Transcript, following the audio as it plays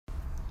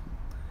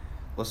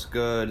What's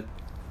good?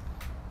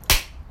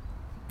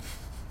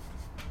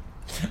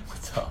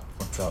 What's up?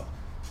 What's up?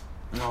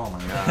 Oh my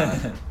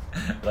god.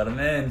 Let him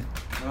in.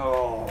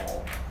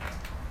 Oh.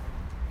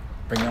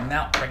 Bring him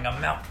out. Bring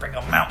him out. Bring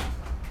him out.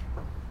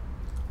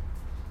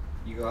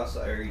 You go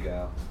outside. There you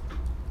go.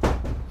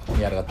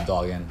 He had to let the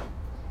dog in.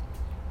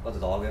 Let the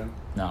dog in?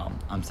 No,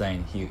 I'm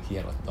saying he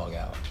had to let the dog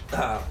out.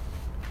 Ah.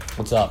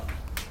 What's up?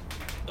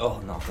 Oh,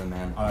 nothing,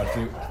 man. Our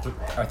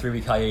 3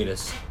 week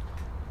hiatus.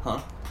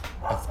 Huh?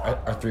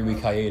 Our 3 week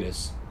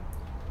hiatus.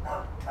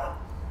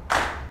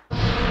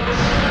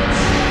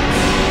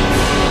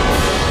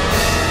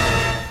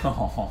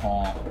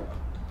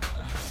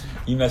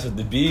 You mess with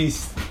the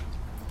beast.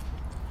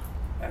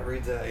 Every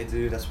day,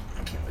 dude. I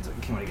can't wait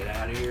to get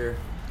out of here.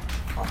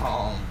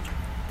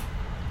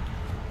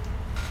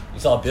 You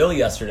saw Billy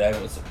yesterday.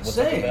 What's up with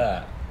Same.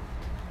 that?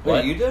 Wait,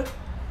 What? you did?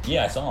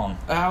 Yeah, I saw him.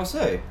 I'll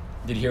say.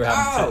 Did you hear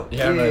how?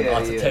 Yeah, I'll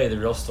yeah. tell you the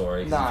real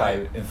story. 'Cause Nah.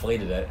 I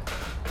inflated it.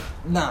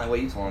 Nah, what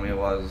you told me it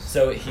was.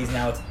 So he's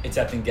now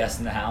accepting guests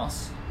in the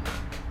house.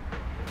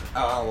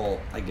 Well,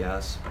 I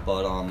guess.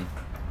 But,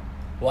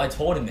 Well, I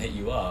told him to hit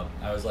you up.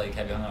 I was like,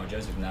 have you hung out with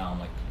Joseph now? I'm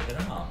like, hit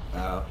him up.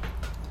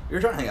 you were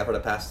trying to hang out for the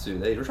past 2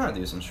 days. We're trying to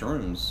do some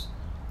shrooms.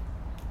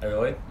 Oh,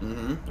 really?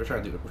 Mm-hmm. We're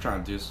trying to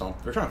do some.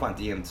 We're trying to find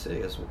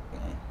DMT as well.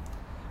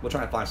 We're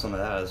trying to find some of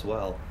that as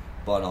well.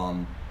 But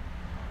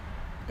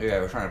yeah,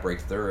 we're trying to break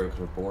through because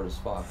we're bored as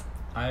fuck.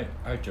 Alright,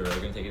 Joe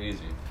Rogan, take it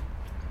easy.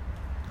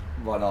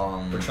 But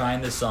We're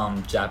trying this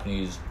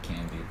Japanese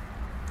candy.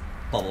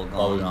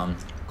 bubblegum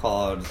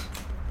called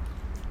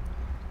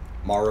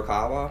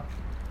Marukawa.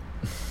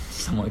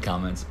 Someone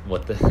comments,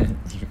 what the?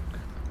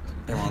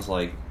 Everyone's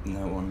like,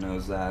 no one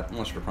knows that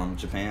unless you're from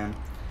Japan.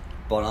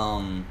 But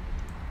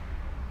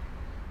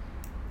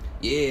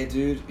yeah,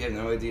 dude, you have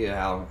no idea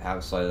how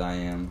excited I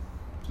am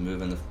to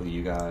move in with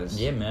you guys.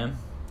 Yeah, man.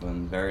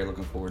 I'm very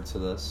looking forward to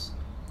this.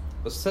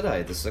 What's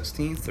today? The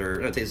 16th or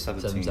no? Today's the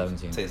 17th. 17th.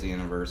 Today's the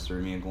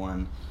anniversary. Me and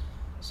Gwen.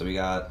 So we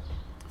got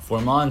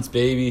 4 months,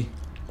 baby.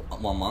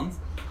 1 month.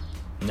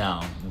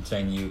 No, I'm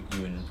saying you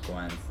and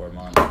Gwen 4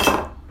 months.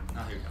 Oh,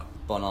 here you go.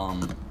 But oh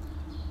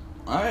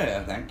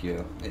yeah, thank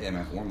you. Yeah,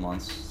 man, 4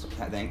 months.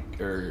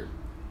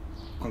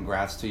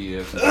 Congrats to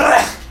you.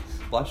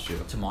 Bless you.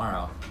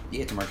 Tomorrow.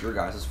 Yeah, tomorrow's your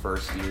guys'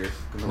 first year.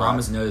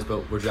 Rama's knows,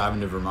 but we're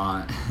driving to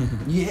Vermont.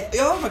 Yeah.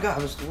 Oh my god, I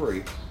have a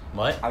story.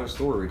 What? I have a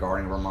story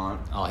regarding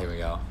Vermont. Oh, here we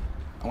go.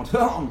 I went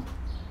to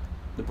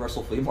the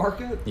Bristol Flea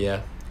Market,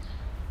 Yeah.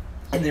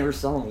 and they were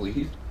selling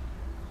weed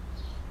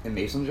in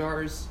mason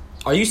jars.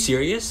 Are you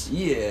serious?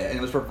 Yeah, and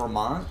it was for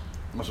Vermont.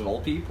 A bunch of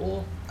old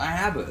people. I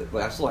have it,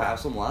 but I still have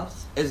some left.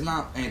 It's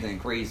not anything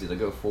crazy to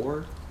go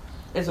for.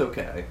 It's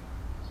okay.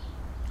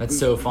 That's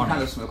so funny.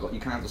 You kind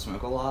of have to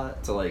smoke a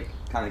lot to like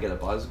kind of get a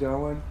buzz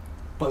going,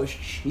 but it was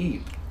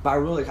cheap. But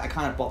I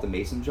kind of bought the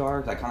mason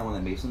jar. 'Cause I kind of wanted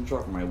a mason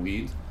jar for my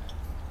weed.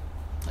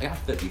 I got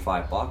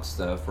 $55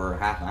 though for a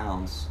half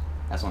ounce.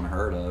 That's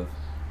unheard of,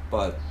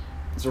 but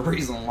there's a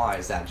reason why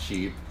it's that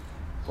cheap.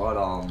 But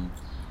and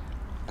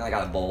I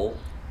got a bowl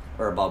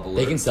or a bubbler.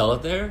 They can sell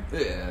it there?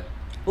 Yeah.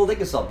 Well, they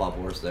can sell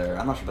bubblers there.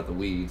 I'm not sure about the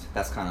weed.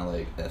 That's kind of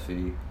like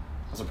iffy.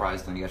 I'm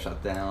surprised they got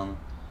shut down.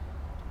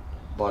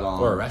 But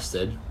Or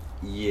arrested.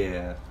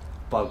 Yeah,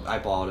 but I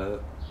bought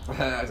it.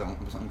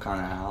 I'm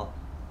kind of out.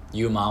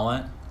 You and Ma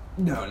went?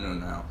 No.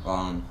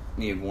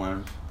 Me and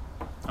Gwen.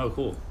 Oh,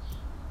 cool.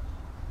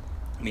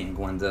 Me and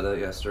Gwen did it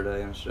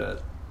yesterday and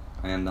shit.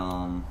 And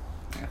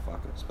yeah,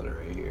 fuck it. Let's put it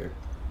right here.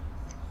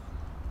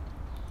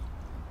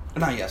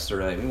 Not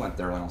yesterday. We went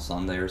there like on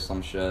Sunday or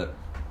some shit.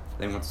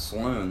 They went to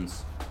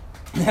Saloons.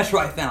 That's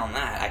where I found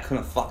that. I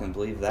couldn't fucking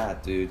believe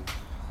that, dude.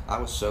 I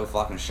was so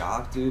fucking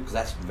shocked, dude, because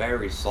that's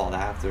very sought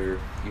after.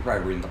 You're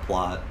probably reading the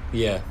plot.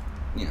 Yeah.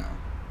 You know,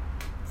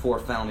 4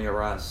 felony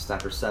arrests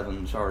after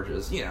 7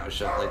 charges. You know,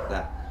 shit like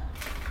that.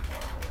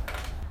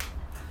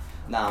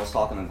 Nah, I was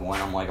talking to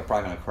Gwen. I'm like, I'm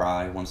probably gonna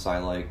cry once I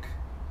like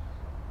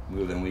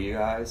move in with you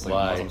guys. Like,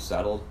 Why? once I'm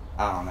settled.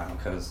 I don't know,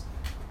 because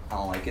I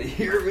don't like it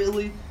here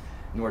really.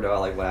 Nor do I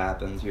like what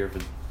happened here for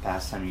the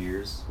past 10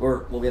 years.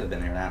 Well, we haven't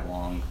been here that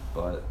long,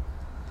 but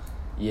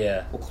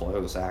Yeah. we'll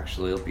close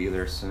actually. It'll be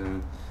there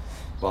soon.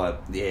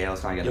 But yeah, I was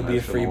kind of getting You'll be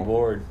a emotional. free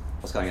board.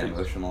 I was kind of getting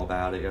emotional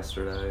about it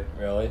yesterday.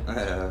 Really?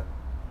 Yeah.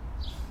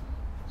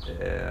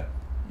 Yeah,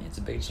 it's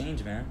a big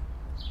change, man.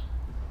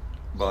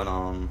 But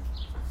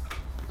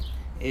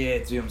yeah,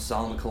 dude, I'm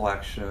selling the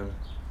collection.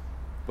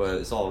 But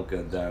it's all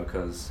good though,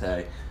 cause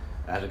hey,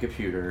 I have a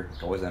computer,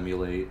 can always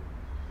emulate.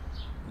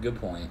 Good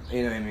point.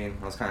 You know what I mean?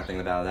 I was kind of thinking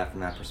about that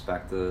from that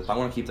perspective. I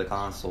want to keep the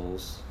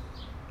consoles.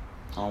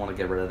 I don't want to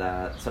get rid of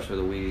that, especially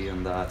the Wii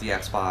and the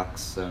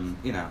Xbox, and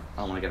you know, I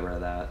don't want to get rid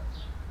of that.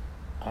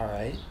 All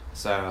right.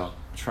 So,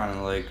 I'm trying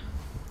to like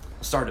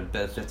start a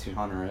bid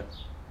 $1,500.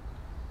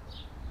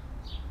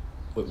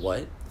 Wait,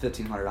 what?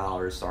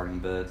 $1,500 starting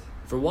bid.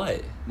 For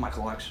what? My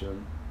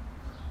collection.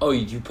 Oh,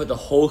 you put the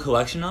whole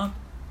collection up?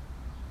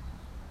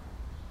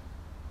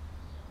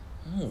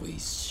 Holy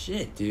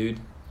shit, dude.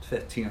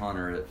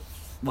 1,500.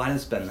 Well, I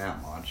didn't spend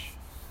that much,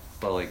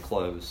 but like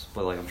close.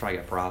 But like I'm trying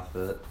to get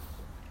profit.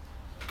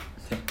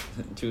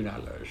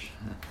 $2.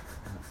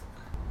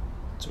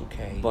 It's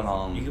okay.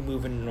 But, you can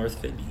move into North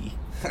Philly.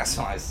 That's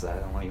what I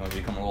said. I'm like, you want to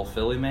become a little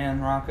Philly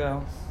man,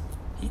 Rocco?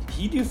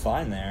 He do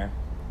fine there.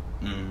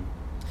 Mm.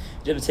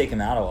 You have to take him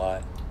out a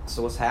lot.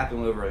 So what's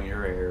happening over in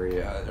your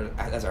area?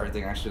 Has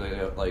everything actually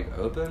like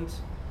opened?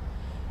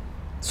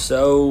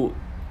 So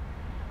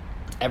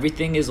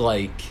everything is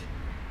like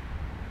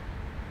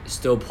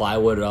still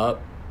plywood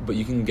up, but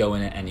you can go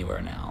in it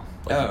anywhere now.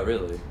 Like, Oh,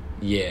 really?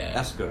 yeah.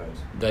 That's good.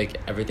 Like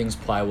everything's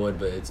plywood,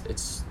 but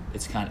it's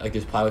kind of like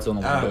there's plywood on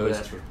the Oh, but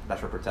windows.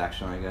 that's for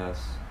protection, I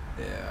guess.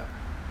 Yeah.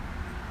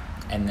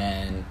 And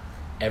then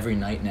every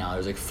night now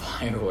there's like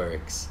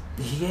fireworks.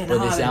 Yeah, But no,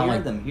 they I sound hear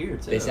like them here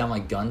too. They sound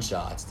like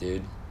gunshots,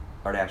 dude.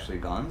 Are they actually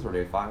guns or are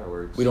they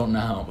fireworks? We don't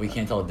know. We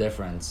can't tell the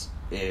difference.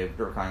 Yeah,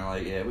 they're kind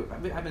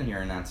of like I've been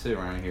hearing that too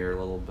around here a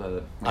little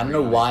bit. I don't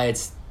know why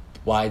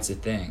it's a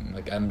thing.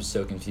 Like I'm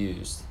so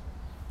confused.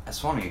 That's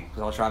funny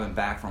because I was driving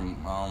back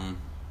from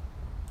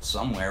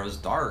somewhere. It was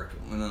dark,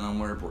 and then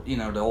where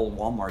the old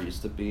Walmart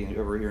used to be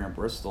over here in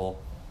Bristol.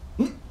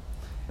 At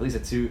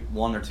least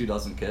one or two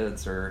dozen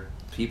kids or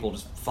people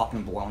just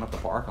fucking blowing up the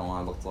parking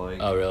lot. Looked like.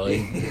 Oh really?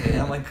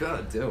 Yeah, I'm like,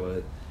 good,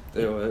 do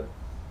it.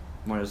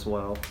 Might as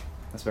well.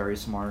 That's very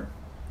smart.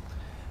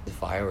 The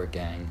firework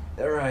gang.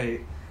 All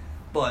right,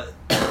 but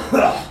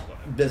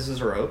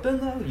businesses are open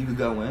though. You could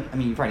go in. I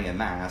mean, you probably need a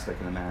mask. I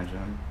can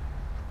imagine.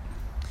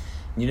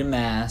 Need a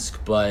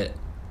mask, but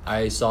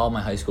I saw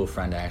my high school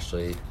friend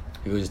actually,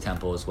 who goes to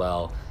Temple as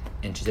well,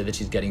 and she said that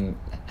she's getting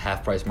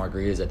half-price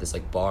margaritas at this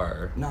like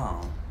bar. No.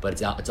 But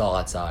it's all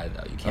outside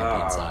though. You can't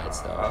be inside.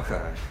 So.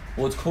 Okay.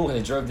 Well, it's cool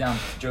because I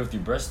drove through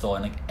Bristol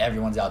and like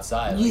everyone's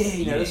outside. Like, Yeah, you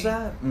eating. noticed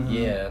that? Mm-hmm.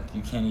 Yeah,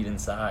 you can't eat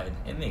inside.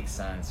 It makes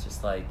sense.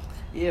 Just like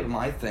Yeah, but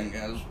my thing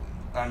is,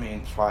 I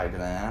mean, it's probably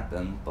gonna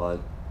happen,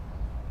 but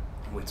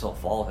wait till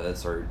fall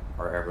hits, or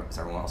is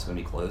everyone else gonna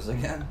be closed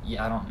again?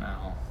 I don't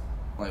know.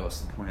 Like,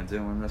 what's the point of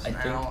doing this I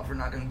now think- if we're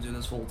not gonna do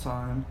this full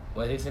time?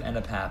 What I think's gonna end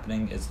up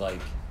happening is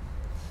like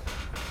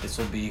this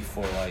will be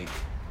for like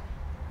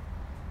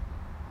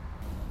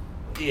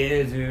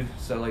Yeah, dude.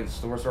 So like, the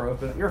stores are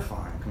open. You're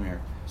fine. Come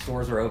here.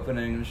 Stores are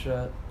opening and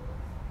shit.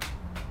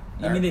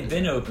 I mean they've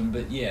been open,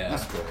 but yeah.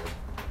 That's cool.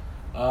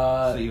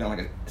 Uh, So even like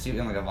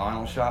a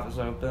vinyl shop is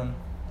open.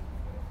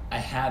 I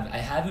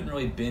haven't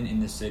really been in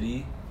the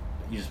city.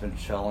 You just been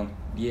chilling.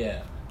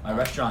 Yeah, my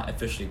restaurant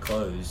officially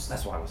closed.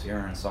 That's why I was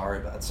hearing.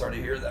 Sorry to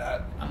hear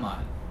that. I'm not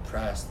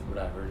impressed.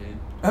 Whatever, dude.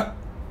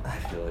 I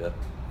feel it.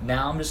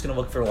 Now I'm just gonna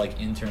look for like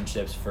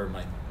internships for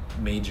my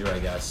major, I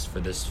guess, for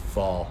this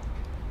fall.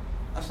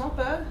 That's not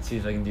bad. See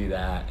if I can do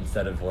that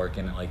instead of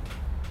working at like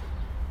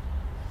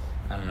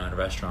I don't know, at a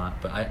restaurant.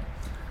 But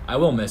I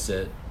will miss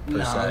it per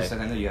No, I se.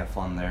 know you have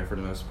fun there for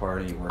the most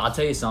part. And you work. I'll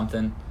tell you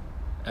something.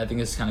 I think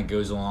this kind of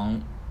goes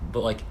along,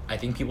 but like I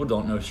think people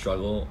don't know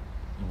struggle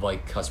of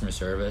like customer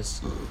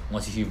service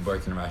unless you've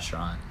worked in a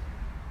restaurant.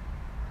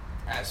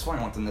 It's funny.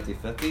 I went to Nifty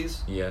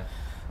 50s. Yeah.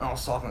 And I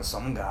was talking to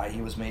some guy.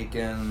 He was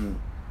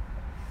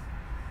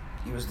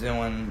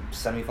doing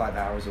 75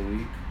 hours a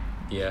week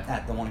Yeah.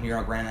 at the one here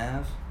on Grand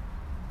Ave.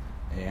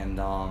 And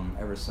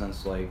ever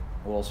since, like,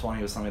 well, it's funny,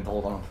 he was telling me the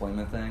whole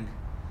unemployment thing.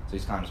 So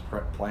he's kind of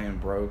just playing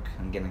broke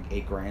and getting like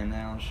 $8,000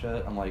 now and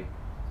shit. I'm like,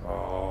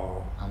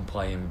 oh, I'm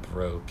playing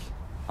broke.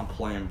 I'm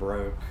playing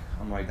broke.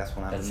 I'm like, that's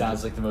what I'm That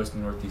sounds like the most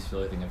Northeast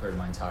Philly thing I've heard in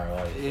my entire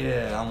life.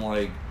 Yeah, I'm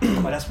like,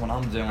 that's what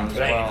I'm doing as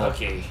well.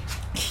 okay.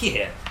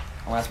 Yeah.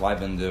 Well, that's what I've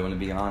been doing, to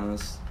be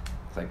honest.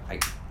 It's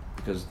like,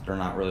 because they're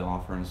not really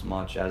offering as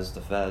much as the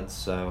feds,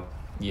 so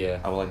Yeah.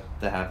 I would like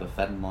to have the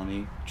Fed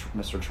money,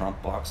 Mr.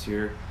 Trump box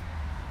here.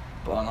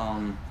 But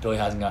Billy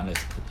hasn't gotten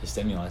his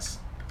stimulus,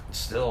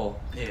 still,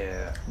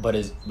 yeah. but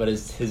his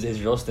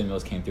real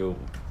stimulus came through.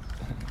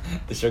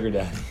 The sugar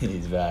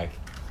daddy's back.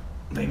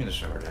 Maybe the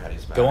sugar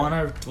daddy's back. Go on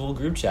our little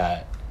group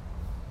chat.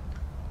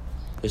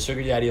 The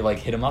sugar daddy like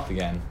hit him up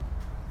again.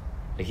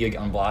 Like he like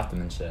unblocked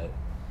him and shit.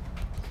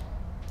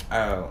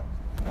 Oh,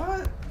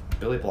 what?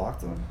 Billy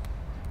blocked him.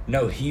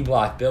 No, he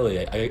blocked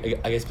Billy. I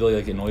guess Billy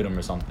like annoyed him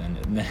or something.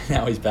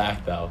 Now he's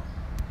back though.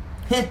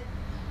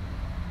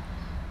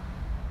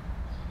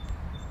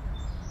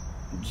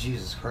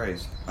 Jesus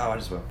Christ. Oh, I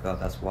just woke up.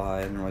 That's why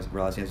I didn't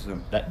realize he has to.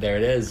 There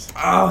it is.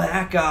 Oh,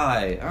 that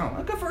guy.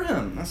 Oh, good for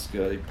him. That's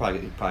good. He probably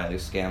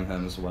scam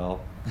him as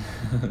well.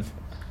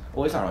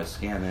 Well, he's not really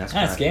scamming. That's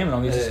Not scamming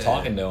him. He's just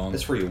talking to him.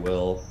 It's free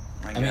will.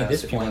 I mean, at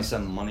this if you want point- to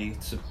send money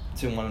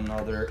to one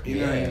another, you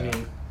know what I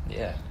mean?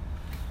 Yeah.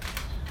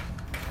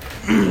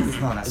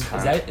 No, that's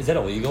Is that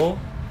illegal?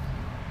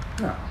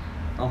 No,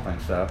 I don't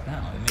think so.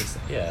 No, it makes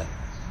sense. Yeah.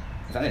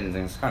 If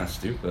anything, it's kind of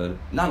stupid.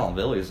 Not on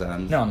Billy's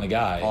end. No, on the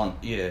guy. On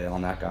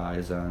that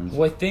guy's end.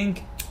 Well, I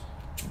think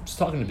just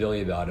talking to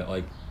Billy about it.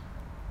 Like,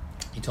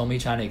 he told me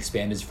he's trying to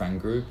expand his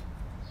friend group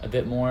a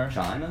bit more.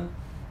 China?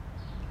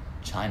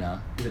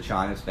 China. Is it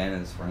China expanding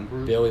his friend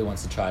group? Billy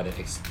wants to try to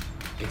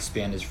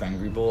expand his friend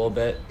group a little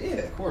bit. Yeah,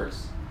 of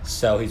course.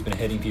 So he's been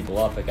hitting people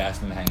up, like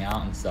asking them to hang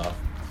out and stuff,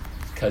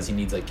 because he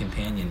needs like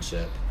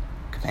companionship.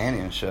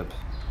 Companionship.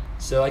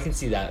 So I can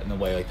see that in a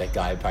way, like that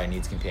guy probably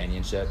needs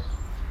companionship.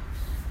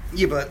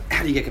 Yeah, but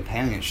how do you get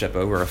companionship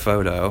over a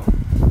photo?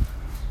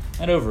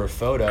 Not over a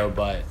photo,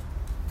 but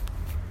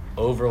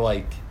over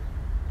like,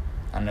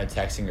 I don't know,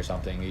 texting or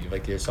something.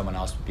 Like there's someone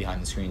else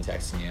behind the screen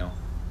texting you,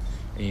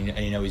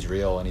 and you know he's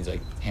real and he's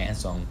like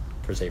handsome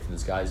per se from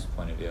this guy's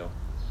point of view.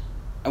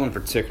 I wouldn't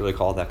particularly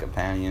call that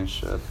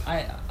companionship.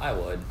 I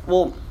would.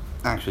 Well,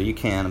 actually, you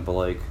can, but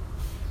like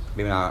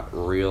maybe not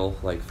real,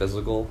 like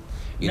physical.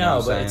 You know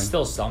what I'm saying? It's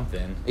still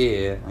something.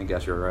 Yeah, I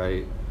guess you're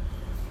right.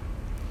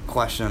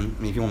 Question: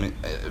 I mean,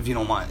 if you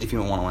don't want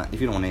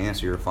to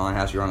answer, you're fine.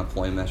 How's your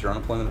unemployment? Has your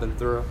unemployment been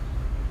through?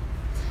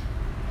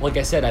 Like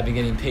I said, I've been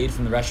getting paid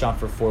from the restaurant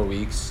for 4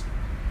 weeks,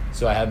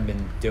 so I haven't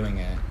been doing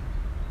it.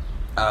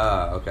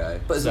 Okay.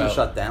 But isn't it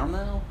shut down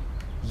now?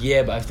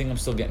 Yeah, but I think I'm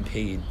still getting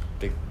paid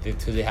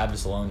because they have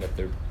this loan that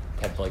they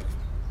have to like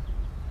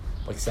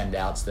send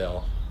out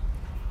still.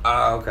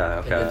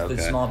 Okay. The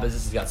small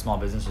businesses got small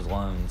businesses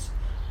loans,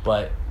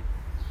 but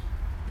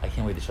I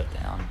can't wait to shut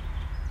down.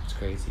 It's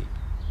crazy.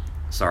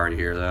 Sorry to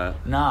hear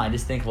that. Nah, I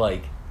just think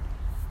like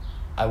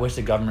I wish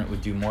the government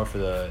would do more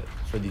for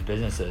these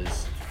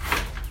businesses.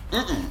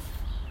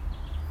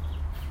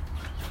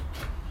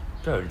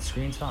 Bro, the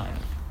screen's fine.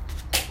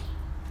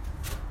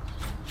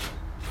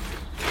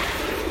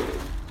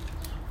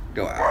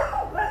 Go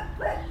out.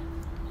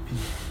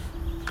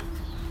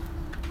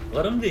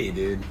 Let them be,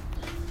 dude.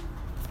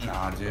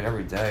 Nah, dude,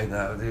 every day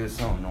though, dude, it's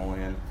so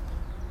annoying.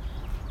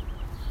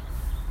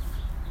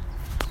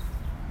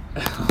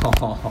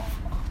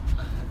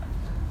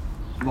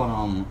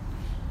 But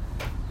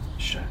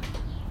shit.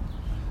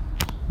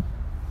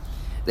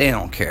 They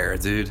don't care,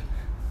 dude.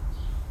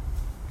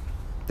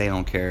 They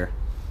don't care.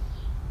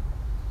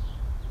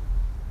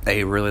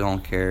 They really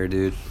don't care,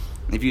 dude.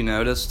 If you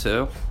notice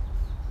too,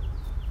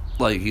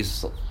 like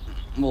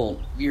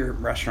your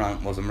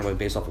restaurant wasn't really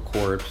based off a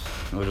corpse.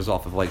 It was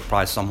off of like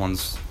probably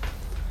someone's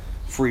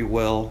free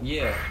will.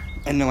 Yeah.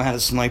 And no one had a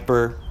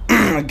sniper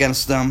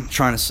against them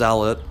trying to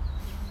sell it.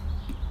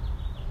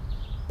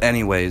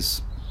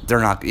 Anyways, they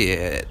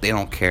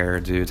don't care,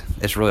 dude.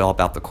 It's really all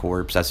about the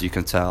corpse, as you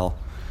can tell.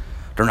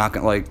 They're not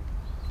gonna like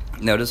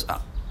notice.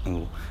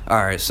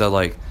 Alright, so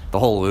like the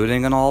whole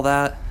looting and all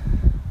that.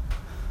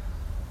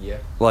 Yeah.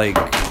 Like,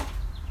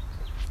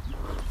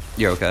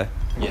 you're okay?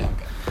 Yeah,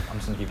 okay. I'm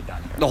just gonna keep it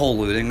down here. The whole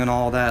looting and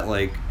all that,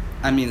 like,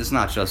 I mean, it's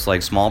not just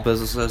like small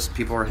businesses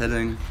people are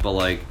hitting, but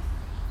like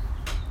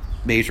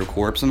major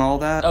corps and all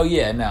that. Oh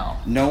yeah, no.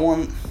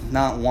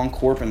 Not one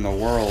corp in the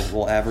world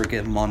will ever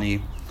give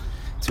money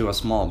to a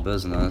small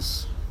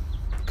business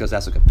because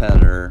that's a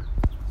competitor,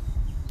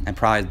 and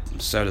probably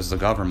so does the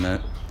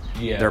government.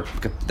 Yeah.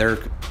 They're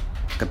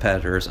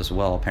competitors as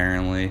well,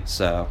 apparently.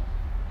 So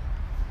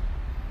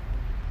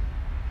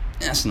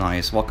that's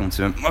nice. Welcome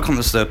to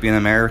dystopian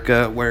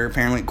America, where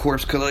apparently corps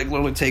could like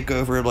literally take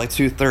over like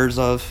 2/3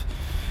 of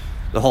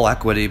the whole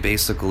equity,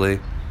 basically.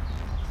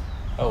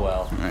 Oh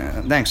well.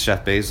 Thanks,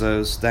 Jeff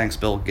Bezos. Thanks,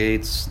 Bill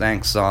Gates.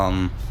 Thanks,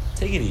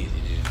 Take it easy,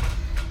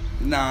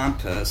 dude. Nah, I'm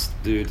pissed,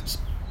 dude.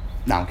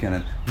 No, I'm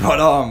kidding.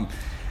 But,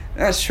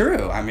 that's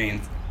true. I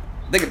mean,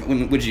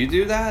 would you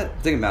do that?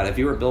 Think about it. If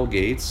you were Bill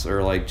Gates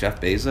or, like, Jeff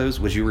Bezos,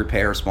 would you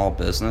repair a small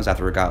business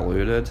after it got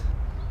looted?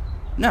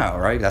 No,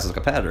 right? That's a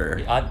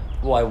competitor. I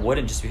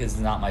wouldn't, just because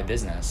it's not my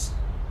business.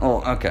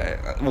 Oh, okay.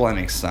 Well, that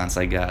makes sense,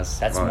 I guess.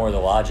 That's more the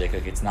logic.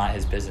 Like, it's not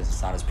his business.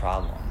 It's not his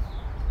problem.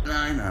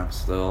 I know,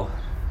 still.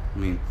 I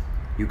mean,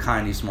 you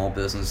kind of need small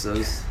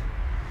businesses.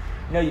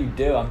 No, you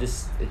do.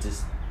 It's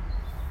just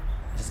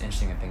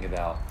interesting to think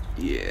about.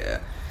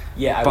 Yeah.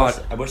 Yeah,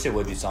 I wish they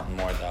would do something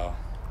more, though.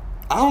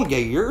 I don't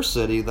get your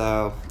city,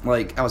 though.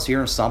 Like, I was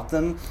hearing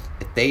something.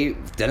 If they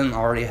didn't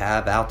already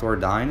have outdoor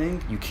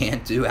dining, you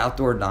can't do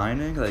outdoor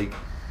dining. Like,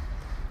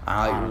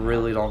 I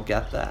really don't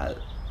get that.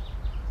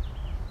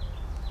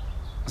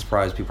 I'm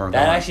surprised people aren't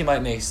That going. actually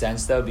might make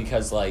sense, though,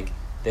 because, like,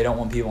 they don't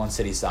want people on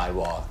city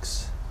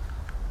sidewalks.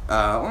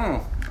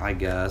 Well, I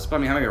guess. But, I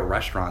mean, how many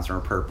restaurants are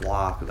per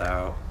block,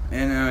 though? You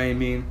know what I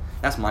mean?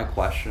 That's my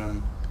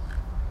question.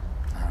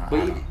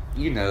 But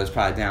you know, it's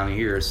probably down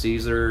here.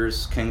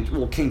 Caesars, King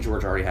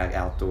George already had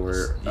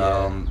outdoor.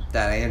 Yeah.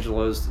 That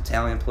Angelo's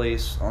Italian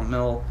place on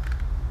Mill.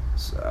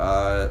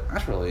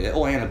 That's really it.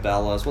 Oh,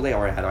 Annabella's. Well, they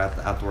already had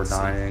outdoor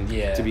dining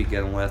to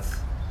begin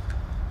with.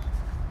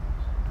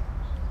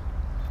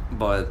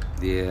 But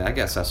yeah, I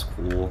guess that's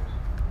cool.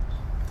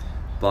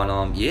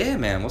 But yeah,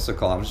 man, what's it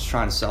called? I'm just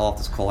trying to sell off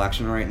this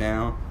collection right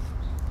now.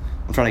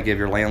 I'm trying to give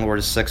your landlord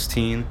a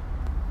 16.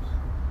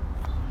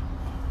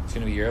 It's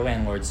gonna be your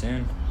landlord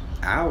soon.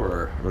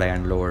 Our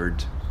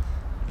landlord.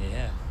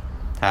 Yeah.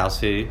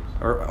 How's he?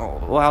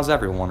 How's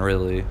everyone,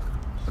 really?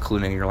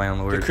 Including your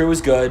landlord. The crew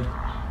was good.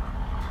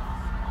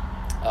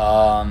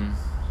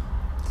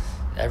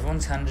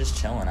 Everyone's kind of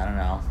just chilling. I don't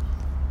know.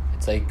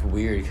 It's, like,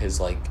 weird because,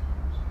 like,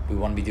 we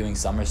want to be doing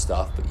summer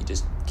stuff, but you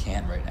just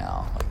can't right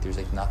now. Like, there's,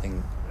 like,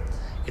 nothing.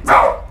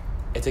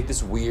 It's like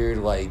this weird,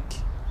 like,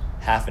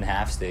 half and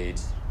half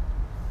stage.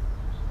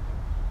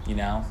 You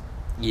know?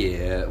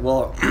 Yeah.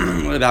 Well,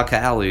 what about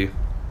Cali?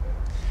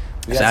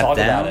 We gotta talk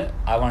about it.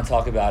 I want to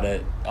talk about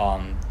it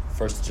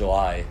 1st of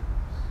July.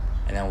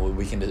 and then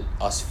we can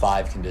us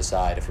 5 can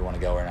decide if we want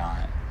to go or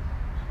not.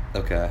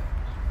 Okay.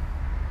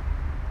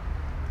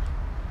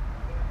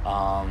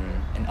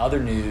 In other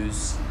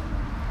news,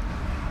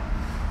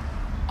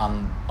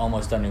 I'm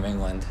almost done New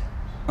England.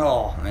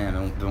 Oh man,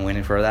 I've been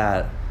waiting for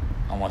that.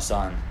 Almost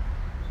done.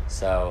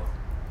 So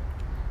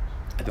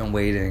I've been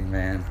waiting,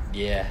 man.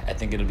 yeah, I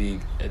think it'll be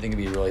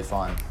really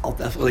fun. I'll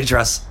definitely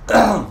dress.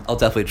 I'll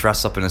definitely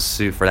dress up in a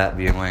suit for that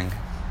viewing.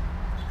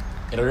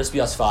 It'll just be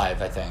us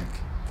 5, I think,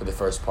 for the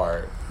first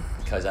part,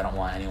 because I don't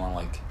want anyone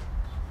like.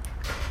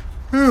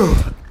 You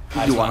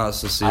I just want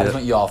us to see I it? just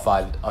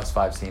want us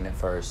five seeing it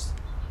first.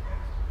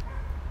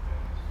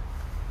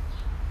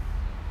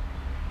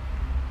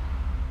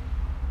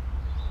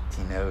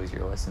 He knows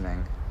you're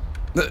listening.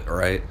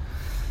 Right.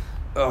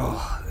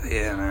 Oh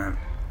yeah, man.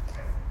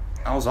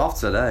 I was off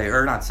today,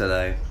 or not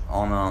today,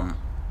 on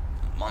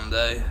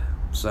Monday.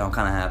 So I'm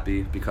kind of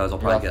happy because I'll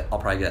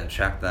probably get a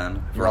check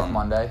then. You're off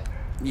Monday.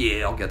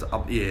 Yeah,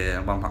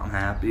 I'm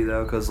happy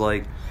though, cause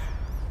like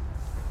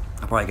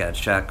I'll probably get a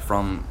check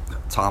from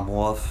Tom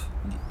Wolf.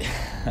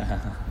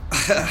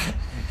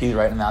 He's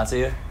writing them out to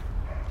you.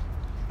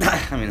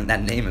 I mean,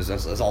 that name is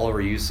all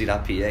over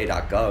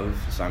uc.pa.gov.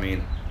 So I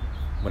mean,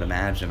 would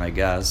imagine, I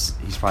guess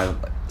he's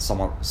probably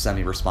somewhat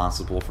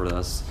semi-responsible for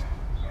this.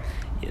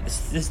 Yeah,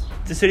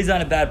 the city's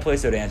not a bad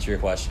place though to answer your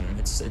question.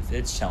 It's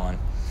chilling.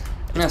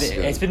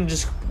 It's been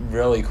just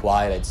really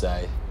quiet, I'd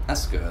say.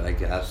 That's good, I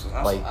guess.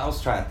 I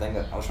was trying to think.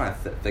 I was trying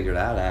to figure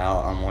that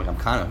out. I'm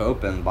kind of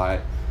hoping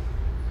by.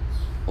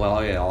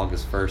 Well, yeah,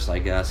 August 1st, I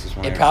guess is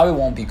when. It probably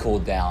won't be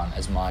cooled down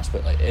as much,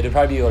 but like it'll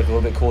probably be like a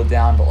little bit cooled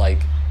down, but like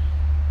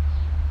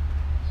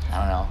I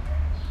don't know.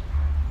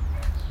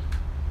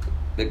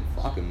 Big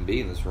fucking bee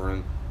in this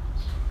room.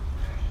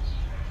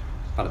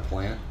 How to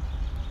plant?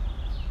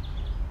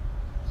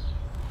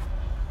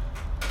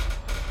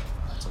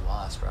 That's a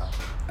wasp, bro.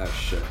 Oh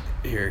shit!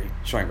 Here, you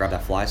trying to grab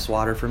that fly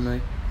swatter from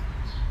me?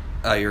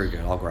 Oh, you're good.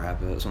 I'll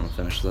grab it. I just want to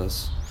finish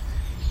this.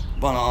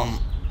 But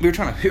we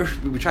tried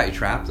to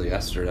trap it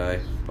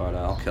yesterday, but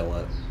I'll kill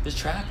it. Just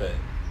trap it.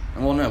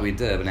 Well, no, we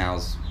did, but now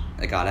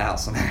it got out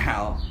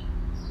somehow.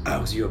 Oh,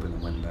 because you opened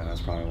the window.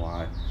 That's probably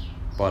why.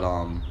 But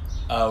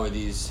Oh, are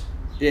these?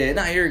 yeah,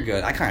 no, you're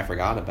good. I kind of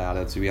forgot about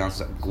it, to be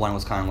honest. Gwen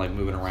was kind of like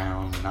moving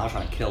around, and I was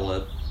trying to kill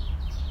it.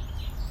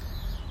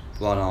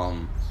 But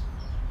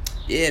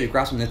yeah, we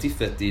grabbed some Nifty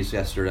 50s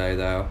yesterday,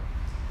 though.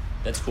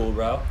 That's cool,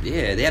 bro.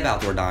 Yeah, they have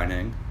outdoor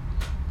dining,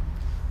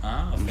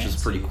 Oh, which is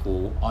pretty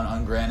cool.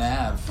 On Grand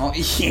Ave. Oh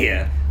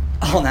yeah,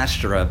 on that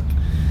strip.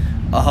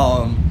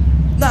 No,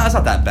 it's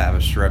not that bad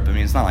of a strip. I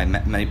mean, it's not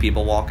like many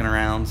people walking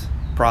around,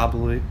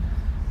 probably.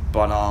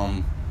 But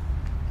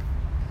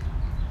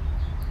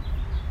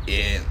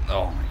yeah.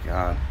 Oh my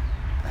god.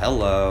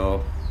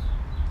 Hello.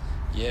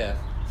 Yeah.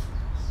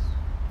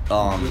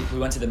 We We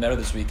went to the Meadow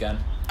this weekend.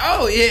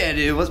 Oh yeah,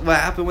 dude. What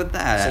happened with So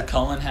that?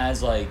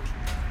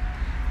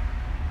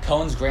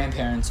 Cullen's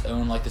grandparents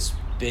own like this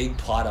big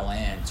plot of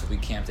land, so we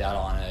camped out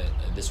on it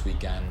this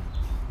weekend.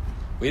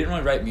 We didn't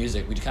really write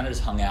music. We kind of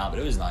just hung out, but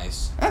it was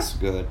nice. That's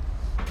good.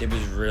 It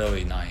was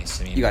really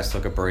nice. I mean, You guys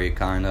took a break,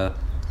 kinda.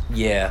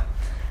 yeah.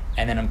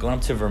 And then I'm going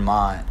up to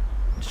Vermont.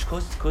 Just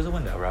close the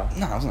window, bro.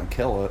 No, I was gonna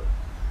kill it.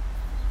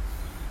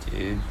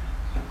 Dude.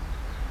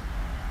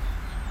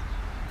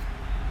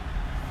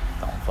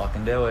 Don't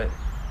fucking do it.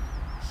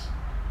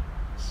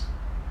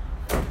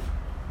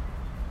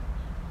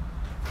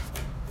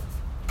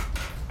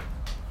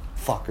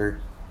 Fucker.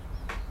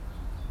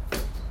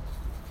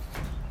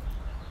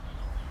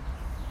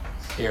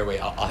 Here, wait.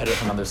 I'll hit it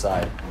from the other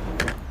side.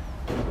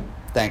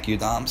 Thank you,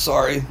 Dom.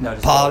 Sorry. No,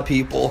 just Pod hold it.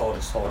 people.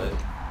 Just hold it.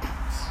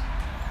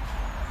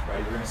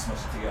 Right, we're gonna smush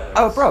it together.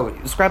 Oh, bro,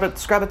 just grab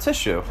a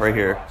tissue right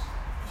here.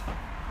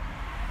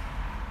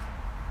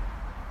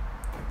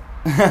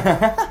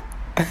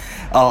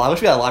 Oh, I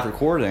wish we had a live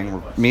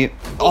recording. Me.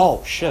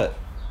 Oh shit.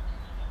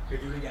 Here,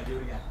 do it again.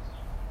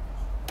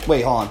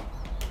 Wait, hold on.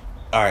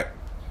 All right.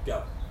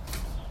 Go.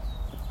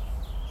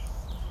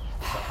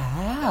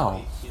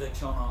 How? He's like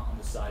chilling on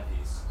the side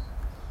piece.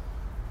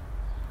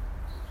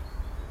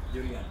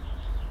 Do it again.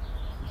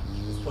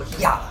 Just push it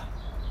Yeah. flat.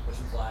 Push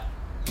it flat.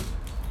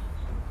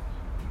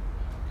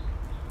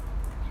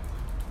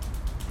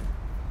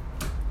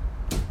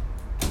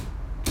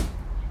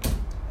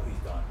 Oh, he's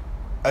done.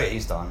 Oh yeah,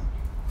 he's done.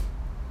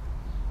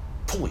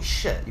 Holy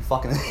shit! You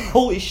fucking.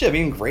 Holy shit! We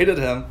even graded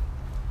him.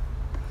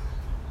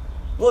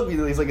 Look,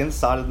 he's like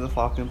inside of the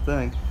fucking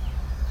thing.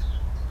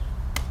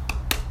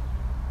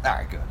 All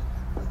right, good.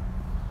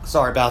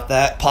 Sorry about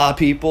that, pod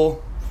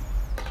people.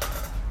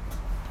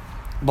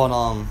 But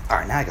all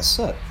right, now I can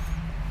sit.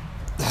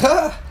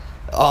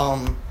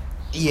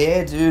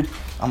 Yeah, dude.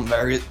 I'm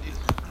very.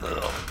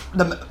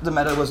 The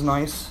meta was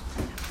nice.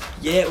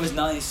 Yeah, it was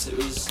nice.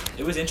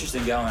 It was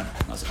interesting going.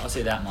 I'll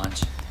say that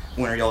much.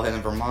 When are y'all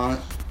heading Vermont?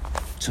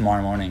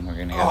 Tomorrow morning we're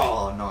gonna go.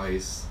 Oh,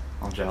 nice.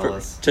 I'm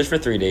jealous. Just for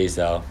 3 days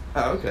though.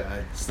 Oh, okay.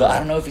 But I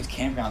don't know if these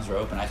campgrounds are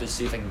open. I have to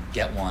see if I can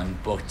get one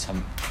booked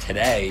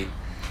today.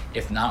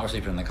 If not, we're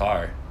sleeping in the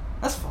car.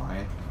 That's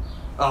fine.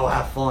 Oh,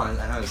 have fun.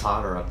 I know it's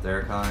hotter up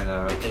there, kind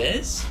of. It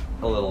is?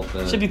 A little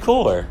bit. Should be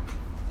cooler.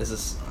 This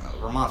is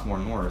Vermont's more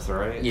north,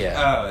 right?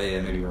 Yeah. Oh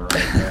yeah, maybe you're right.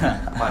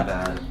 Yeah. My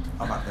bad.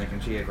 I'm not thinking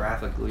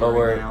geographically But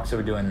right now.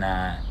 we're doing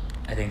that.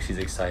 I think she's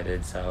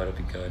excited, so it'll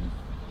be good.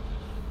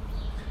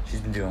 She's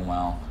been doing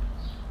well.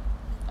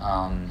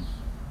 1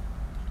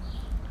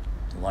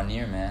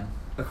 year, man.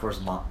 Of course,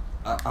 mom.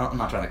 I'm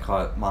not trying to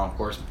cut. Mom, of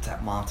course,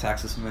 mom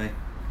texts me.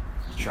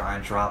 Try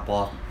and drop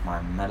off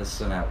my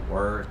medicine at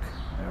work.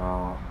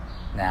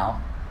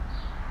 Now?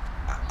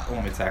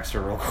 Let me text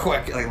her real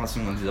quick. Like, unless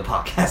I'm going to do the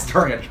podcast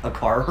during a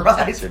car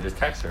ride. Text her. Just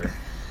text her.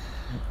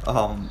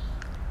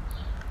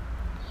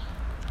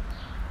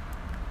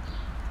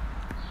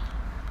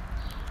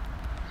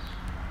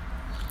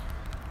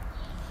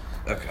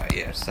 Okay,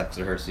 yeah, just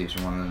texted her, see if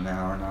she wanted it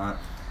now or not.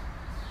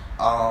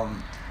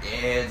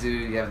 Yeah,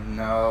 dude, you have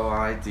no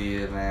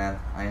idea, man.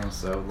 I am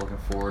so looking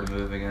forward to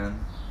moving in.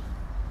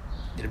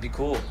 It'll be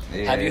cool.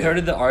 Yeah. Have you heard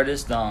of the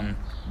artist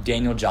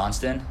Daniel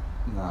Johnston?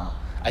 No.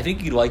 I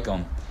think you'd like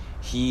him.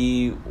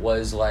 He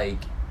was like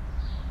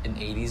an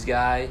 80s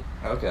guy,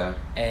 Okay.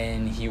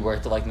 and he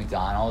worked at like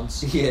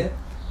McDonald's. Yeah.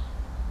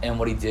 And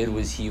what he did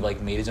was he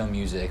like made his own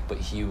music, but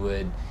he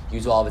would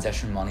use all of his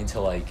extra money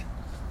to like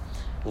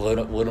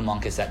load them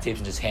on cassette tapes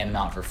and just hand them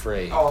out for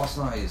free. Oh, that's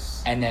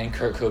nice. And then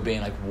Kurt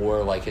Cobain like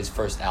wore like his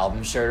first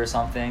album shirt or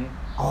something,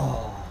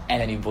 Oh. and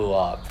then he blew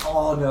up.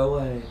 Oh, no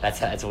way. That's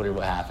what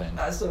happened.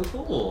 That's so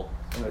cool.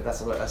 That's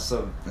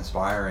so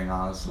inspiring,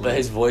 honestly. But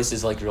his voice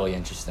is like really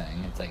interesting.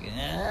 It's like,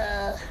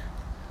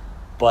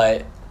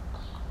 but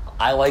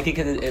I like it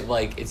because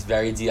it's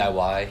very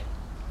DIY.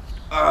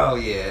 Oh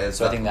yeah.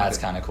 So I think that's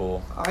kind of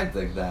cool. I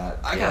dig that.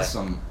 I Yeah. got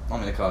some.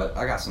 I'm gonna cut.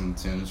 I got some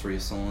tunes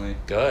recently.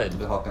 Good. I've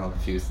been hooking up a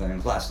few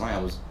things. Last night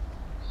I was.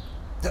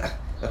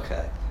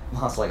 Okay.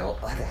 Lost like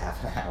a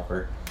half an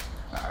hour.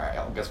 All right.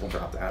 I guess we'll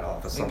drop that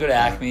off. We can go to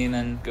Acme and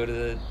then go to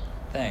the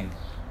thing.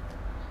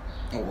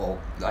 Well,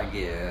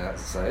 yeah.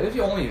 So if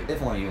only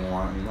you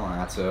want, you don't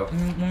have to.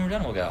 When we're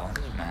done, we'll go. It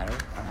doesn't matter.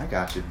 I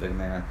got you, big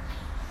man.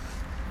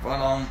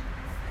 But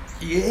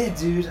yeah,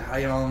 dude.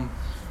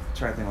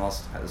 Trying to think what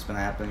else has been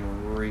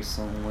happening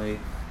recently.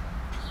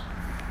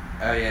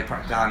 Oh yeah,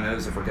 God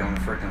knows if we're going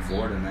to freaking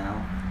Florida now.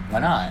 Why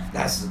not?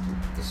 That's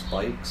the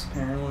spikes,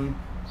 apparently.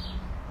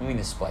 What do you mean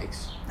the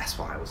spikes? That's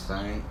what I was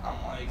saying.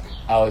 I'm like,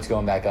 Oh, it's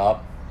going back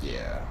up?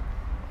 yeah.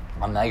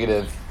 I'm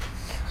negative.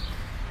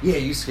 Yeah,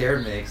 you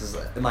scared me because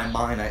in my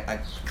mind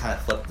I kind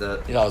of flipped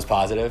it. You thought it was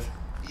positive?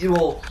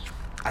 Well,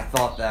 I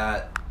thought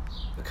that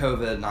the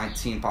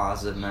COVID-19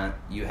 positive meant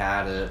you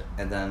had it,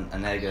 and then a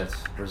negative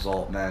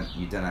result meant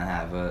you didn't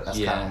have it. That's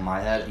kind of in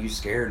my head. You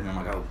scared me. I'm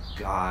like, oh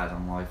God.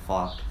 I'm like,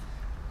 fuck.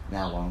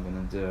 Now what I'm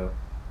gonna do?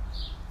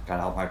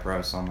 Gotta help my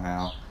bro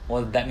somehow.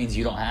 Well, that means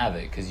you don't have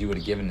it because you would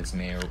have given it to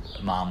me or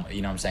Mom.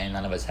 You know what I'm saying?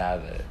 None of us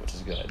have it, which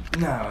is good.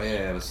 No,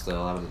 yeah, but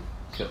still, I was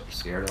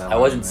scared of that. I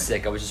wasn't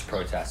sick. I was just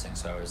protesting,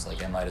 so I was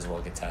like, I might as well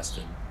get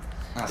tested.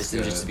 That's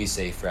Just to be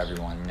safe for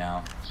everyone, you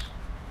know?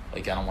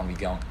 Like, I don't want to be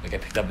going... Like, I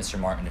picked up Mr.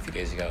 Martin a few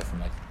days ago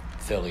from, like,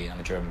 Philly, and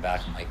I drove him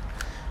back. I'm like,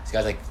 this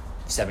guy's, like,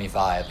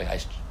 75. Like, I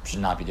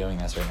should not be doing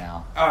this right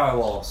now. Oh,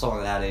 well,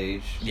 someone that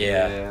age.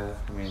 Yeah.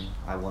 I mean,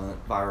 I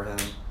wouldn't fire him,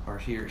 or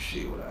he or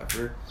she,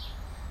 whatever.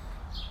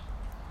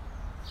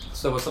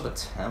 So what's up at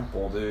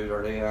Temple, dude?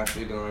 Are they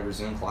actually going to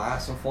resume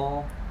class in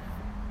fall?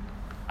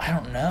 I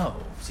don't know.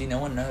 See, no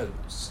one knows.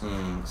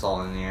 It's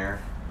all in the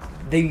air.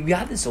 They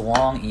got this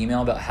long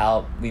email about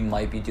how we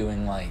might be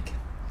doing, like...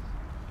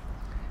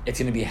 It's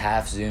going to be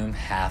half Zoom,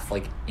 half,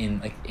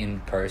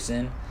 in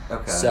person.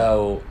 Okay.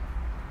 So...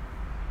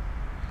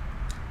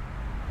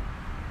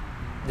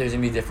 There's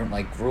going to be different,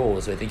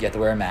 rules. So I think you have to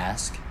wear a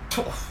mask.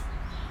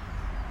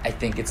 I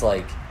think it's,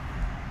 for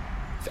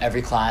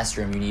every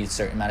classroom, you need a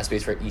certain amount of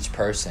space for each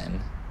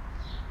person.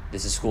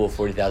 This is a school of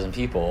 40,000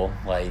 people.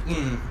 Alright,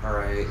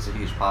 it's a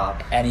huge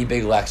pop. Any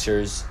big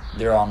lectures,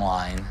 they're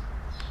online.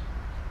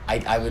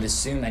 I would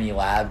assume any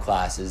lab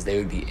classes, they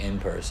would be in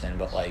person,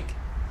 but,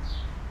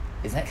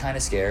 isn't that kind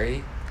of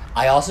scary?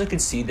 I also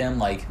could see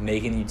them,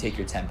 making you take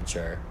your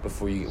temperature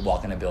before you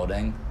walk in a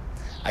building.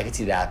 I could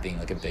see that being,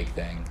 a big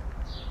thing.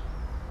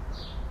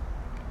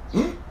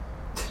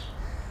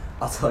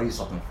 I'll tell you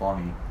something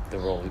funny. The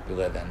world we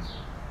live in.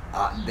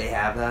 They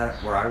have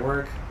that where I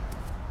work,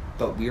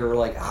 but we were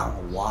I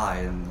don't know why,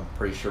 and I'm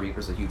pretty sure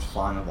there's a huge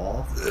fine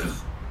involved.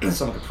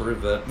 Someone could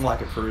prove it. Well, I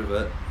could prove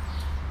it.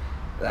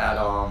 That,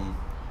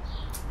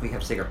 we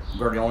have to take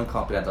we're the only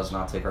company that does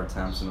not take our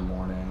temps in the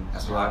morning.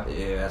 That's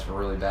that's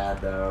really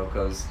bad, though,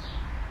 because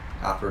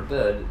God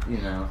forbid,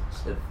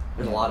 if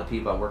there's a lot of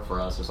people that work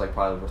for us. There's,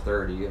 probably over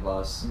 30 of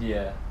us.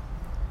 Yeah.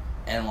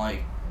 And,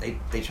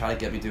 they try to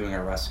get me doing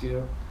a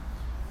rescue.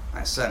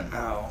 I said,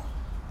 no.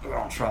 I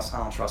don't trust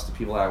the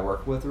people that I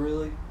work with,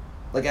 really.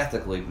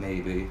 Ethically,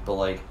 maybe, but,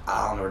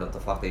 I don't know what the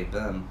fuck they've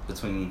been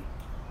between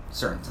a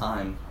certain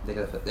time. They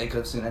could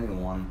have seen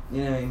anyone.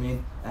 You know what I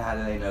mean? And how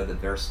do they know that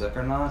they're sick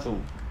or not?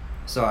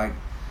 So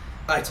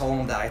I told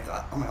them that I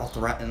thought, I'm going to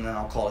threaten, and then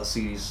I'll call the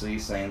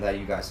CDC saying that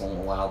you guys don't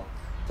allow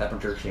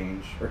temperature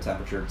change or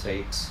temperature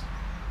takes.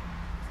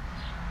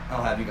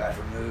 I'll have you guys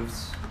removed.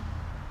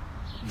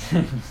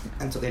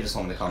 And so they just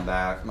want me to come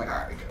back. I'm like,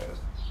 alright, good.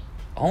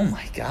 Oh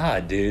my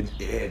god, dude.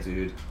 Yeah,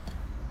 dude.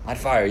 I'd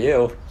fire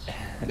you.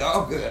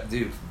 Oh, good,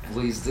 dude.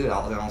 Please do.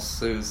 I'll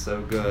sue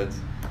so good.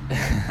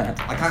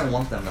 I kind of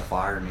want them to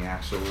fire me,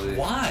 actually.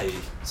 Why?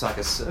 So I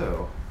could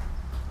sue.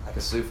 I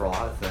could sue for a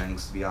lot of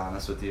things, to be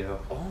honest with you.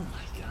 Oh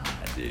my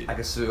god, dude. I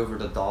could sue over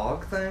the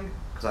dog thing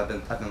because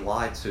I've been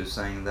lied to,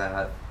 saying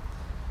that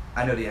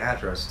I know the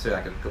address too.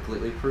 I could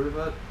completely prove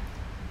it,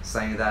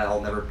 saying that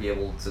I'll never be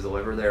able to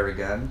deliver there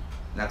again.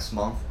 Next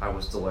month, I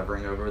was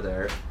delivering over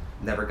there.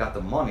 Never got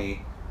the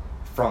money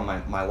from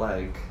my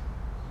leg,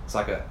 so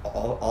I could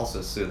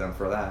also sue them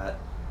for that.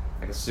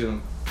 I could sue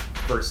them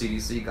for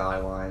CDC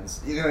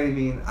guidelines. You know what I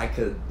mean? I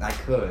could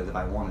if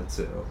I wanted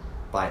to,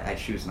 but I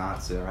choose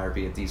not to. I'd rather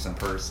be a decent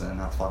person and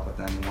not fuck with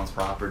anyone's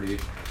property.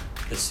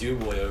 The Sue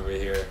boy over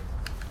here.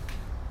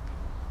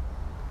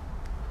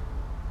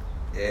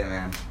 Yeah,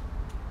 man.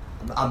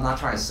 I'm not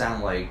trying to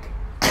sound like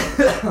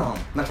I'm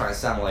not trying to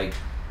sound like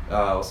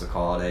what's it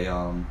called,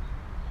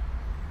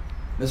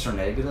 Mr.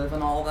 Negative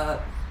and all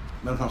that.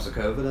 When it comes to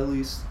COVID, at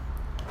least,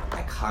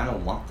 I kind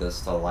of want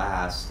this to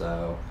last,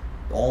 though.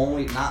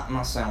 I'm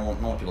not saying I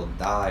don't want people to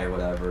die or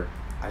whatever.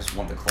 I just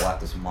want to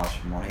collect as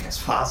much money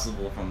as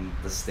possible from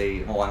the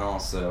state, and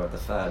also the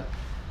Fed.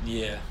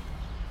 Yeah.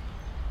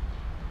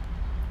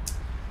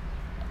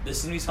 This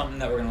is gonna be something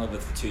that we're gonna live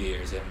with for 2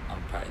 years.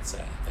 I'm proud to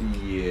say.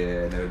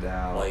 Yeah, no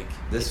doubt. Like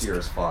this year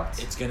is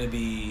fucked. It's just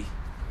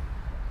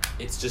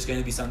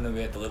gonna be something that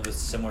we have to live with,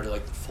 similar to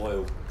like the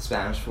flu.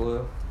 Spanish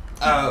flu.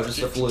 Oh, just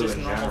the flu just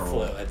in normal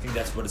general. Flu. I think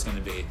that's what it's gonna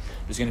be.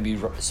 There's gonna be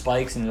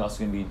spikes and there's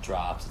also gonna be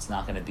drops. It's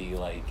not gonna be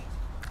like.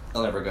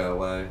 It'll never go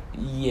away.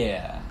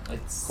 Yeah.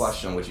 It's.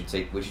 Question: Would you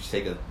take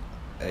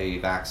a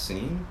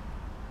vaccine?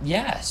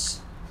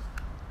 Yes.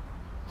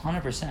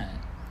 100%.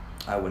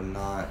 I would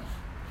not.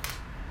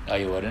 Oh,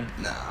 you wouldn't?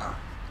 Nah.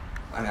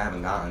 I mean, I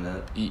haven't gotten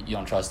it. You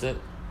don't trust it?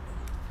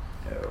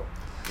 No.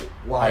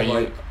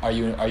 Why? Are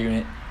you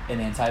an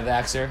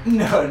anti-vaxxer?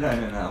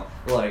 No.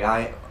 Like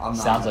I'm not.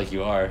 Sounds like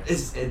you are.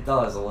 It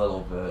does a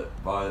little bit,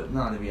 but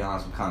no. To be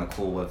honest, I'm kind of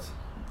cool with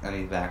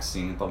any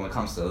vaccine. But when it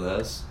comes to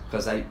this,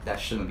 because that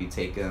shouldn't be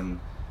taken.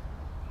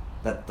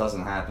 That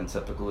doesn't happen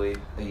typically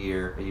a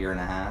year and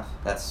a half.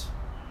 That's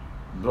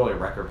really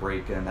record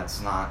breaking. That's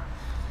not.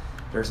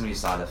 There's gonna be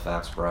side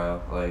effects,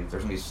 bro. Like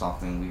there's gonna be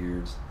something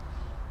weird.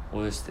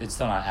 Well, it's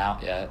still not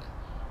out yet.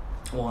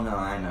 Well, no,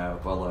 I know,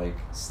 but like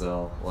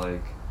still,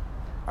 like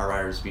I'd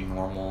rather just be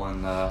normal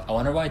and. I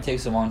wonder why it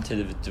takes so long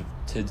to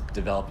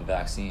develop a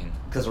vaccine.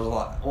 Because there's a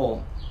lot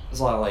of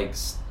like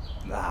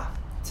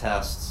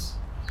tests,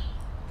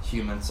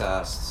 human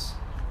tests,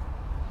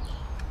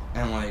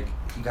 and like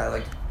you gotta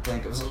like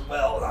think of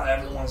not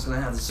everyone's gonna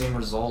have the same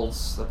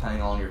results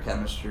depending on your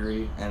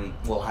chemistry and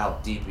how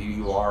deep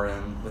you are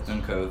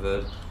within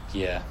COVID.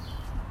 Yeah.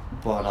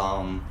 But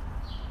I'd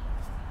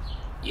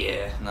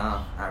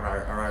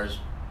rather just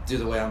do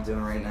the way I'm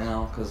doing right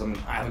now because I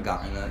haven't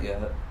gotten that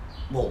yet.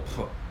 Well,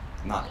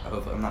 I'm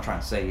not trying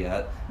to say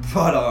yet,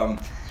 but I'm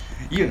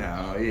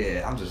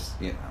just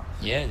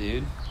Yeah,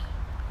 dude.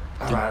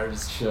 I'd rather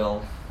just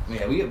chill.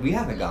 Yeah, we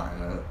haven't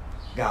gotten it.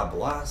 God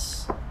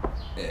bless.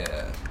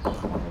 Yeah,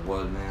 knock on the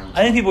wood, man.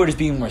 I think people are just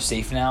being more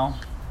safe now.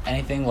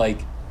 Anything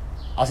like,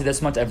 I'll say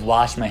this much: I've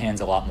washed my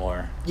hands a lot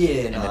more. Yeah,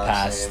 in the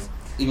past.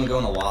 Even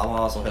going to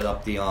Wawa's, I'll hit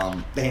up the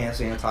hand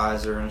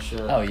sanitizer and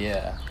shit. Oh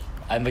yeah,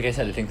 like I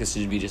said, I think this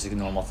should be just like a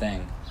normal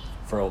thing,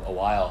 for a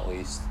while at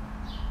least.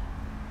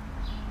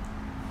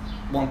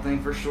 One thing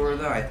for sure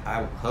though,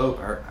 I hope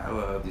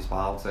these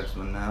politics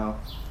would know.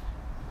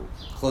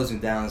 Closing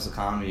down this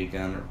economy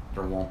again,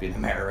 there won't be in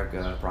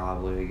America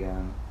probably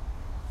again.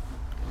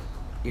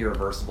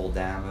 Irreversible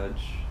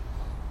damage.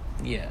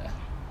 Yeah.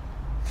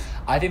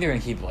 I think they're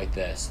gonna keep it like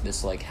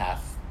this like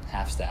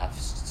half-staff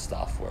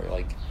stuff where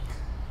like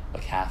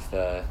half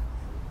the.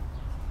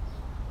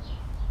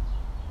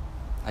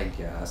 I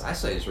guess I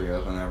say just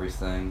reopen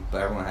everything,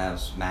 but everyone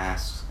has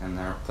masks and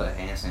they're put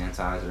hand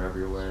sanitizer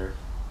everywhere.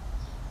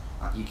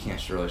 You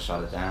can't really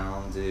shut it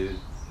down, dude.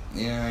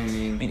 You know what I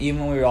mean? I mean, even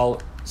when we were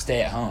all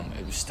stay at home,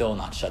 it was still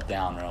not shut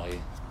down really.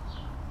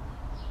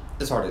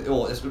 It's hard to.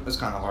 Well, it's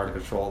kind of hard to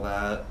control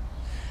that.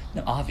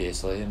 No,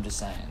 obviously, I'm just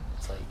saying.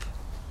 It's like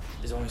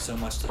there's only so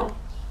much to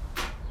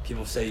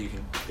people say you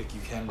can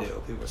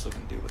do. People are still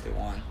gonna do what they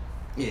want.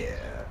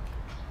 Yeah.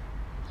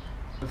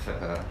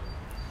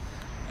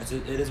 It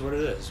is what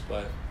it is,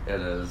 but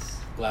it is.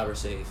 Glad we're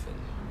safe, and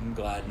I'm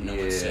glad no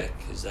one's sick,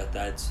 because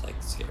that's like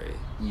scary.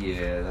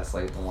 Yeah, that's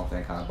like the one thing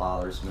that kind of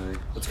bothers me.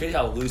 It's crazy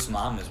how loose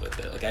mom is with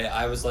it. Like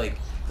I was like,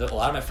 a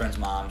lot of my friends'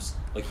 moms,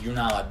 like you're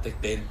not allowed.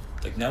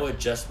 Noah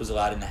just was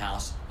allowed in the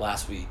house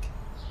last week.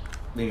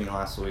 Maybe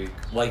last week.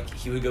 Like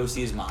he would go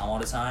see his mom all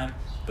the time,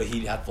 but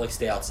he'd have to like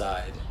stay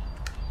outside.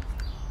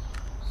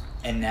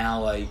 And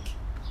now like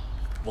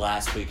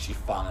last week she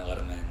finally let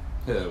him in.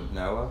 Who?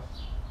 Noah?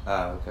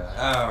 Oh, okay.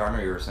 Oh, I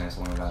remember you were saying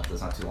something about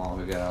this not too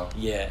long ago.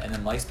 Yeah, and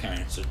then Mike's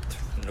parents are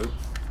nope.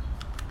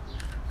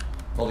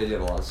 Well, they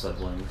did a lot of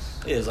siblings.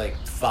 There's like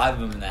 5 of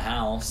them in the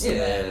house. Yeah,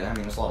 and then, I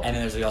mean, there's a lot. And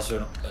then there's like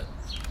also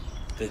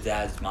the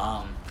dad's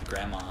mom, the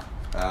grandma.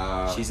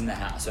 Uh, She's in the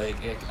house, so I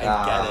get it.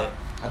 I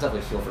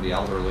definitely feel for the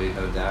elderly,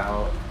 no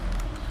doubt.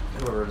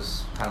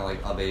 Whoever's kind of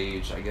like of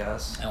age, I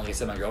guess. And like I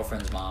said, my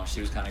girlfriend's mom,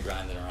 she was kind of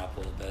grinding her up a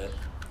little bit.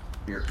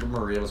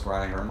 Maria was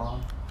grinding her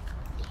mom?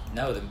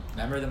 No,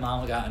 remember the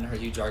mom got in her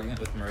huge argument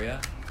with Maria?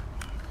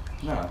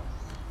 No.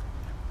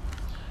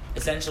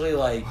 Essentially,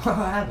 like... What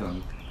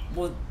happened?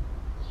 Well,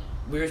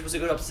 we were supposed to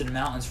go up to the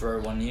mountains for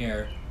 1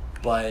 year,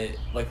 but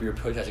like we were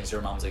protesting, so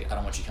her mom was like, I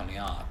don't want you coming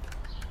up.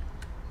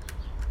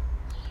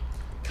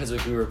 Because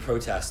like we were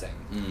protesting.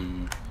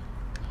 Mm.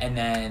 And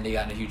then they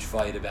got in a huge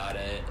fight about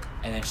it,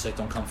 and then she's like,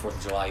 don't come 4th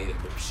of July either.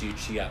 But she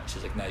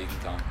was like, no, you can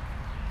come.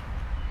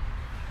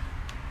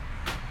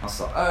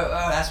 Also,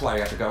 that's why you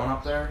guys are going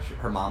up there?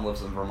 Her mom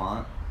lives in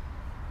Vermont?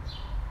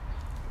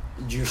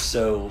 You're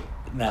so...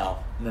 No.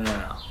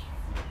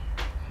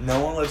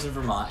 No one lives in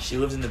Vermont. She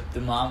lives in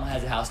the mom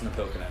has a house in the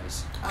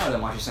Poconos. Oh, then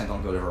why'd you say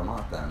don't go to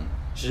Vermont then?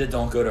 She said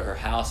don't go to her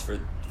house for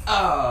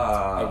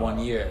 1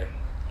 year.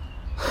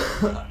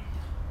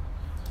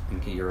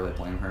 And can you really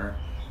blame her?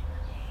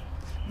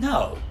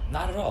 No,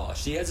 not at all.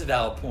 She has a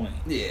valid point.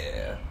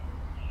 Yeah.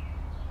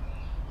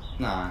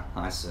 Nah,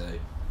 I see.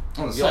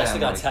 You also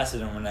got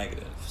tested and were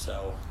negative,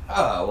 so...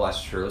 Oh, well,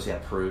 that's true. At least you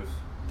have proof.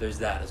 There's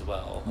that as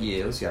well. Yeah,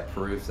 at least you got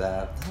proof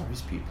that... Oh,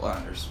 these people are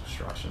under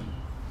construction.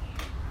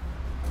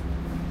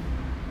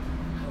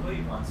 How about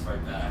you once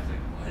right back? Like,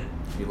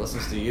 what? He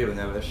listens to you,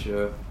 no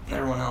issue.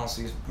 Everyone else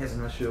he has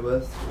an issue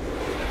with.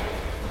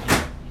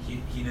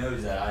 He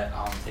knows that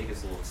I take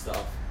his little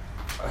stuff.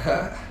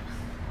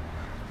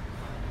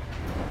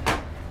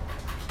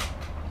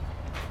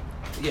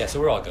 Yeah, so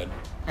we're all good.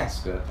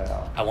 That's good,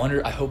 pal.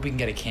 I hope we can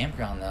get a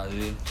campground now,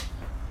 dude.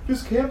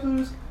 Just camp,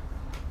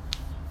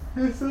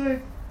 just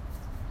like...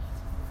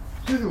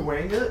 Just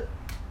wing it.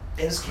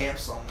 And just camp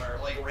somewhere,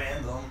 like,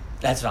 random.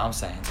 That's what I'm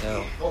saying,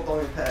 too. Don't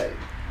even pay.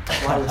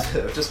 Why would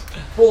you? Just,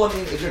 well, I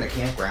mean, if you're in a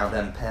campground,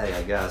 then pay,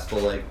 I guess.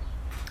 But, like,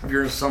 if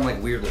you're in some,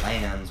 like, weird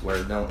lands where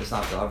it's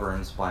not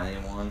governed by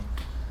anyone,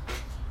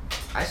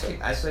 I say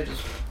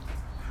just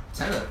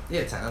tent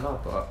it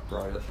up,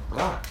 brother.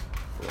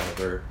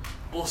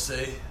 We'll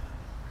see.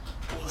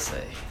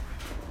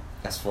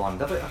 That's fun.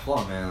 Definitely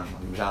fun, man.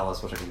 I'm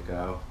jealous. Wish I could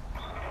go.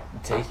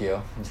 Take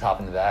you. Just hop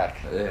in the back.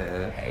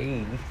 Yeah.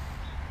 Hey.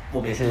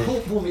 We'll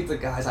meet the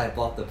guys I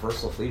bought the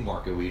personal flea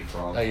market weed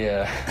from. Oh,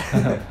 yeah.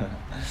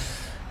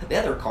 They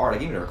had their card. I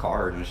gave me their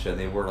card and shit.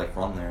 They were, like,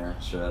 from there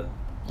and shit.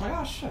 I'm like,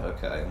 oh, shit,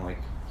 okay. I'm like,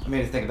 I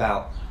made me think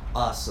about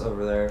us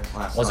over there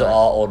last Was night. it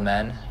all old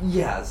men?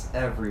 Yes,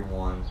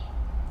 everyone.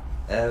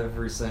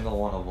 Every single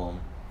one of them.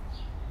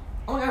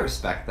 I mean, I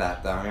respect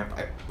that, though. I mean,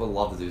 I would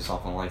love to do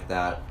something like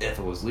that if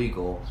it was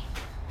legal.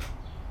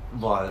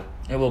 But...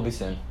 It will be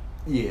soon.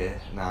 Yeah,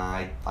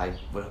 nah, I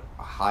would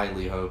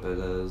highly hope it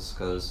is,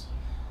 because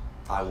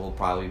I will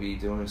probably be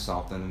doing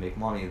something to make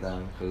money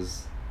then,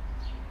 because,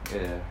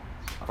 yeah,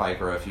 I'll probably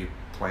grow a few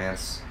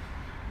plants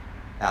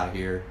out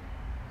here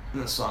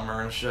in the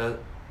summer and shit.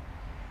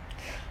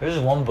 There's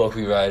this one book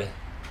we read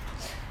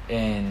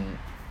in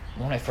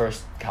one of my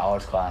first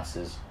college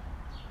classes.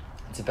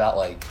 It's about,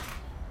 like,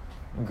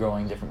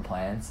 growing different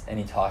plants, and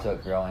he talked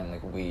about growing,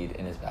 like, weed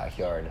in his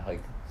backyard.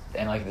 Like,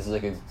 and, like, this is,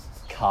 like, a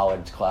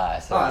college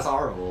class. Oh, that's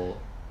horrible.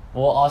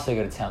 We'll also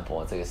go to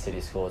Temple. It's like a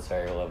city school. It's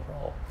very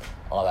liberal.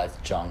 All that's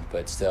junk,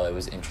 but still, it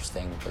was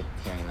interesting, like,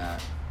 hearing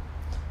that,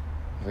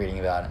 reading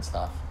about it and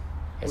stuff.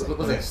 Was it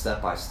like a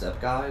step-by-step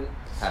guide?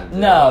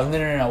 No.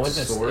 It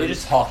wasn't. Stories? You're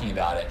just talking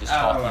about it. Just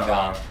talking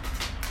about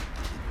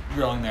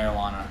growing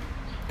marijuana.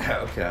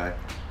 Okay.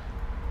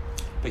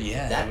 But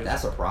yeah,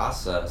 that's a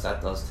process.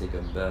 That does take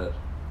a bit,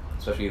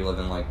 especially if you live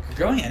in like.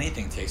 Growing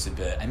anything takes a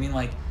bit. I mean,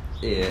 like,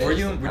 yeah, we're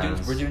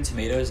doing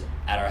tomatoes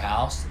at our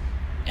house,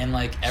 and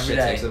like every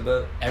day. Takes a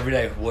bit. Every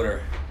day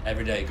water.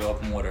 Every day go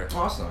up and water.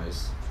 Oh, that's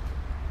nice.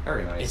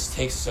 Very nice. It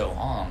takes so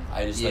long.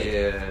 I just like. I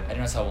didn't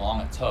know how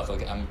long it took.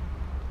 Like I'm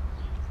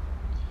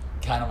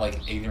kind of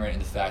like ignorant in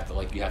the fact that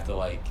like you have to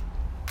like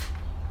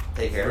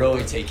take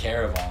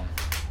care of them.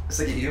 It's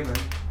like a human.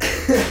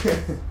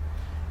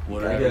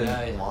 Water every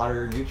day.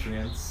 Water,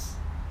 nutrients.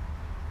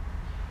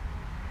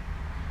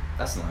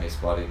 That's nice,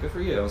 buddy. Good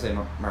for you. I was saying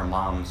my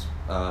mom's.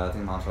 I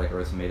think mom's like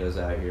grow tomatoes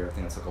out here. I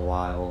think it took a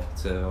while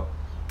too.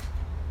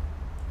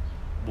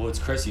 Well, it's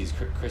Chrissy's.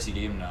 Chrissy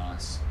gave them to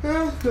us.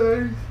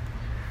 Okay.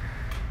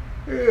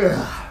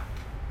 Yeah.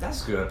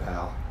 That's good,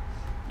 pal.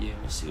 Yeah,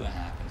 we'll see what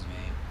happens,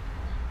 mate.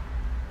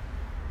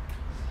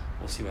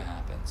 We'll see what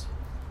happens.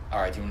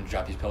 Alright, do you want to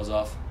drop these pills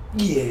off?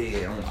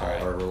 Yeah, I'm gonna call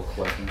her real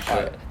quick and shit.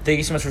 Alright. Thank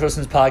you so much for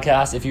listening to this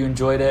podcast. If you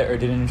enjoyed it or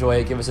didn't enjoy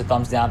it, give us a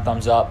thumbs down,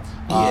 thumbs up.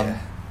 I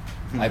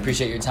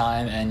appreciate your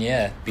time, and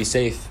yeah, be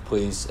safe,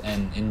 please,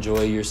 and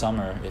enjoy your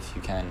summer if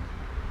you can.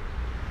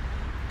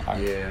 All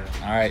right. Yeah.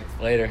 Alright,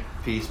 later.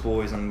 Peace,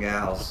 boys and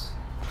gals.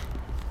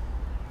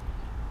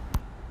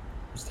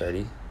 It's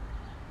 30.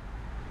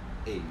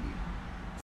 Hey.